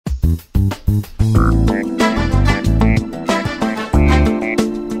And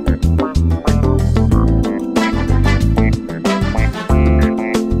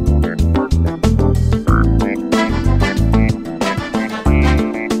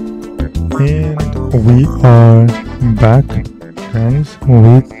we are back, guys,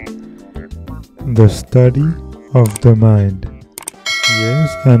 with the study of the mind.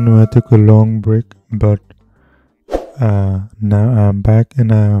 Yes, I know I took a long break, but now I'm back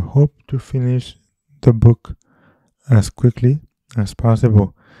and I hope to finish the book as quickly as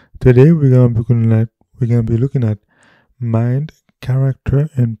possible. Today we're gonna be looking at Mind, Character,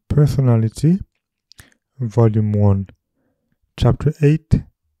 and Personality, Volume 1, Chapter 8,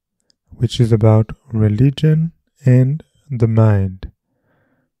 which is about religion and the mind.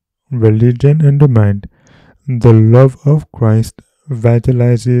 Religion and the mind. The love of Christ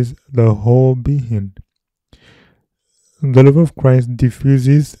vitalizes the whole being. The love of Christ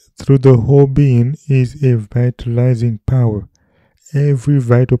diffuses through the whole being is a vitalizing power. Every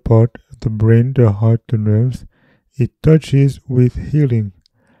vital part, the brain, the heart, the nerves, it touches with healing.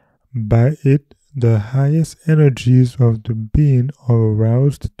 By it, the highest energies of the being are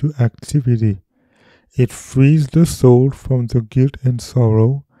aroused to activity. It frees the soul from the guilt and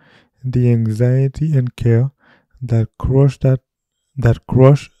sorrow, the anxiety and care that crush the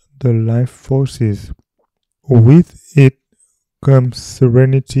life forces. With it comes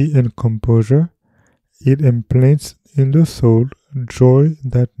serenity and composure. It implants in the soul joy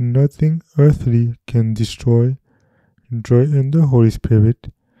that nothing earthly can destroy, joy in the Holy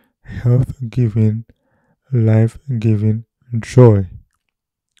Spirit, health-giving, life-giving joy.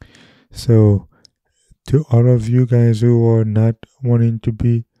 So, to all of you guys who are not wanting to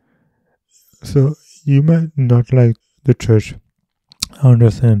be, so you might not like the church, I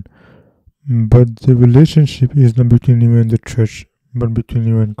understand, but the relationship is not between you and the church, but between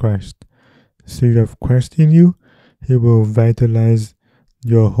you and Christ. So you have Christ in you, He will vitalize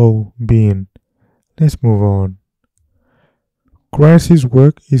your whole being. Let's move on. Christ's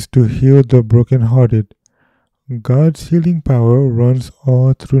work is to heal the brokenhearted. God's healing power runs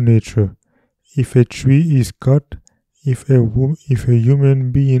all through nature. If a tree is cut, if a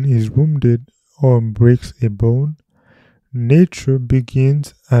human being is wounded or breaks a bone, nature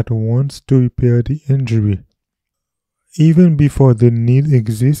begins at once to repair the injury. Even before the need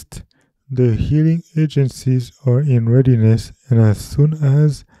exists, the healing agencies are in readiness, and as soon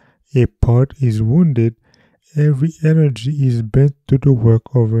as a part is wounded, every energy is bent to the work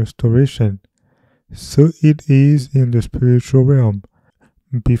of restoration. So it is in the spiritual realm.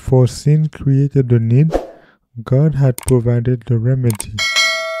 Before sin created the need, God had provided the remedy.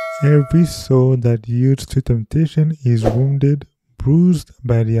 Every soul that yields to temptation is wounded, bruised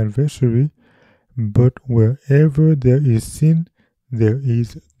by the adversary, but wherever there is sin, there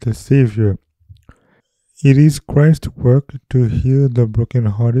is the Savior. It is Christ's work to heal the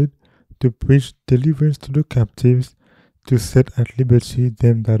brokenhearted, to preach deliverance to the captives, to set at liberty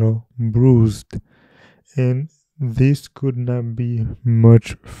them that are bruised. And this could not be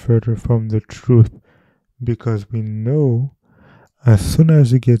much further from the truth, because we know as soon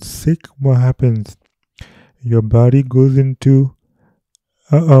as you get sick, what happens? Your body goes into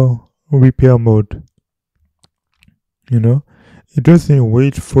repair mode. It doesn't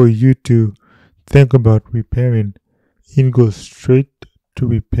wait for you to think about repairing. It goes straight to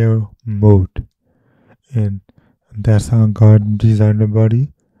repair mode. And that's how God designed the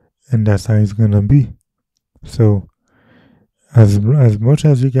body, and that's how it's gonna be. So, as much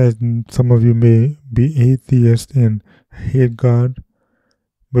as you guys, some of you may be atheists and hate God,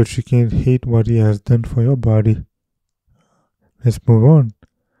 but you can't hate what He has done for your body. Let's move on.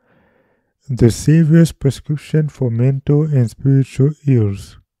 The Savior's prescription for mental and spiritual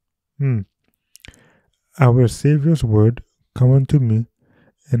ills. Our Savior's word, "Come unto me,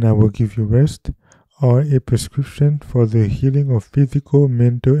 and I will give you rest," are a prescription for the healing of physical,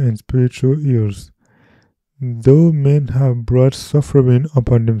 mental, and spiritual ills. Though men have brought suffering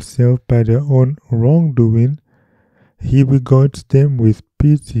upon themselves by their own wrongdoing, He regards them with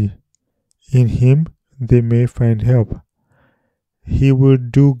pity. In Him they may find help. He will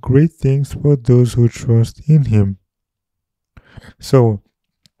do great things for those who trust in Him. So,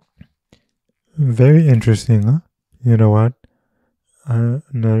 very interesting, huh? You know what? I'm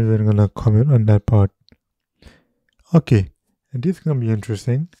not even gonna comment on that part. Okay, this is gonna be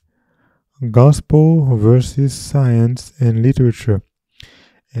interesting. Gospel versus science and literature.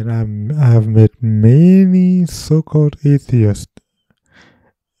 And I have met many so-called atheists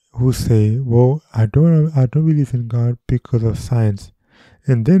who say, "Well, I don't believe in God because of science."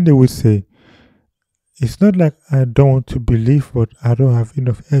 And then they would say, It's not like I don't want to believe, but I don't have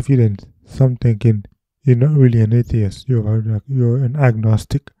enough evidence. So I'm thinking, you're not really an atheist. You're an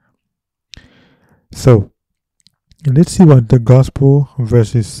agnostic. So let's see what the gospel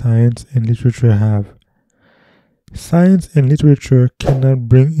versus science and literature have. Science and literature cannot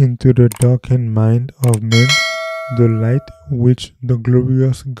bring into the darkened mind of men the light which the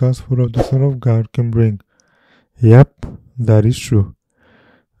glorious gospel of the Son of God can bring. Yep, that is true.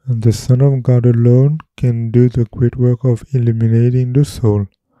 The Son of God alone can do the great work of illuminating the soul.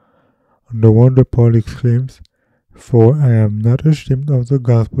 No wonder Paul exclaims, "For I am not ashamed of the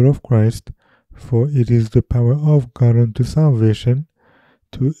gospel of Christ, for it is the power of God unto salvation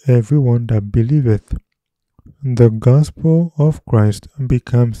to everyone that believeth." The gospel of Christ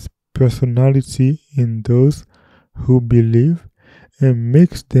becomes personality in those who believe and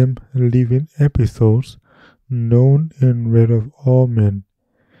makes them living epistles known and read of all men.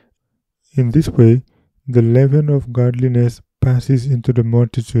 In this way, the leaven of godliness passes into the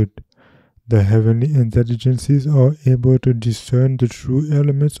multitude. The heavenly intelligences are able to discern the true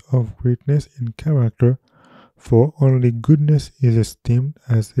elements of greatness in character, for only goodness is esteemed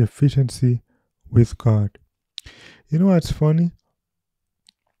as efficiency with God. You know what's funny?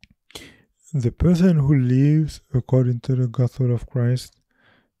 The person who lives according to the gospel of Christ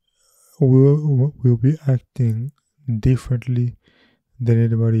will be acting differently than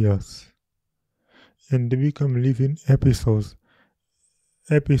anybody else. And they become living epistles.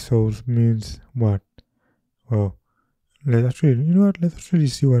 Epistles means what? Well, let's actually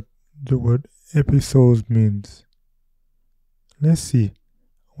see what the word epistles means. Let's see.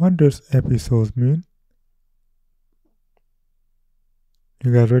 What does epistles mean?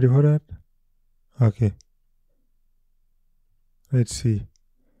 You guys ready for that? Okay. Let's see.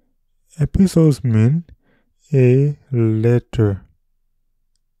 Epistles mean a letter.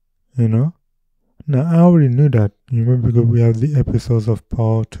 You know? Now, I already knew that. You remember, because we have the epistles of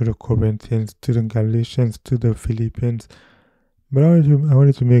Paul to the Corinthians, to the Galatians, to the Philippians. But I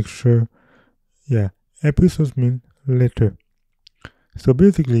wanted to make sure. Yeah, epistles mean letter. So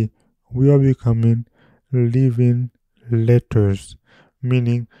basically, we are becoming living letters,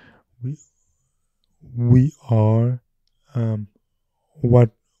 meaning we are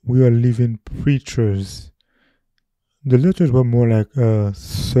living preachers. The letters were more like a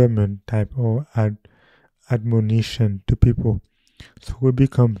sermon type or admonition to people. So we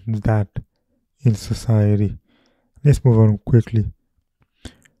become that in society. Let's move on quickly.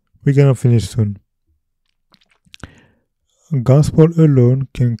 We're gonna finish soon. Gospel alone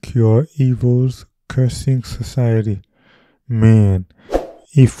can cure evil's cursing society. Man,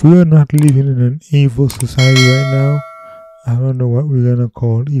 if we are not living in an evil society right now, I don't know what we're gonna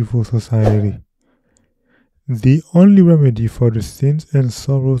call evil society. The only remedy for the sins and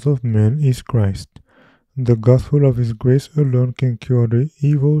sorrows of men is Christ. The gospel of His grace alone can cure the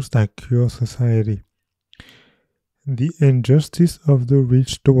evils that cure society. The injustice of the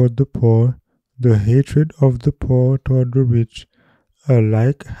rich toward the poor, the hatred of the poor toward the rich,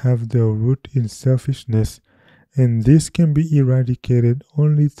 alike have their root in selfishness, and this can be eradicated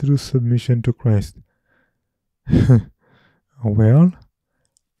only through submission to Christ. Well,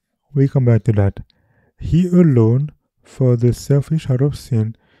 we come back to that. He alone, for the selfish heart of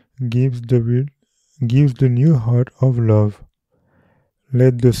sin, gives the new heart of love.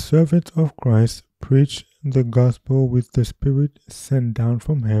 Let the servants of Christ preach the gospel with the Spirit sent down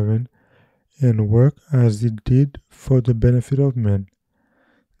from heaven, and work as it did for the benefit of men.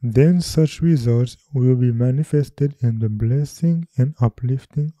 Then such results will be manifested in the blessing and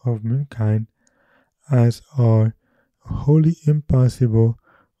uplifting of mankind, as are wholly impossible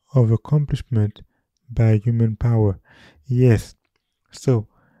of accomplishment by human power. Yes, so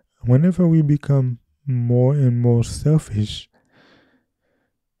whenever we become more and more selfish,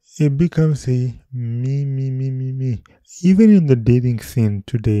 it becomes a me. Even in the dating scene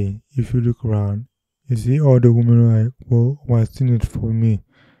today, if you look around, you see all the women are like, well, what's in it for me?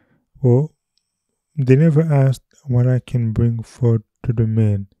 Well, they never asked what I can bring forth to the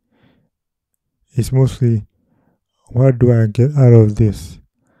man. It's mostly, what do I get out of this?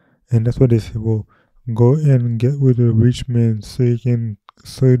 And that's what they say, well, go and get with a rich man so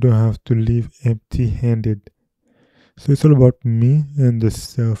you don't have to live empty-handed. So it's all about me and the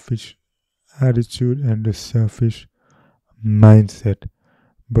selfish attitude and the selfish mindset.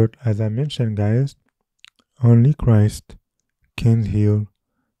 But as I mentioned, guys, only Christ can heal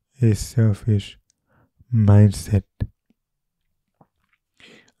a selfish mindset.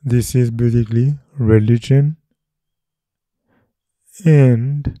 This is basically religion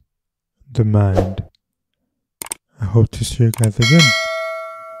and the mind. I hope to see you guys again.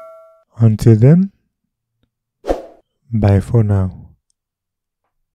 Until then, Bye for now.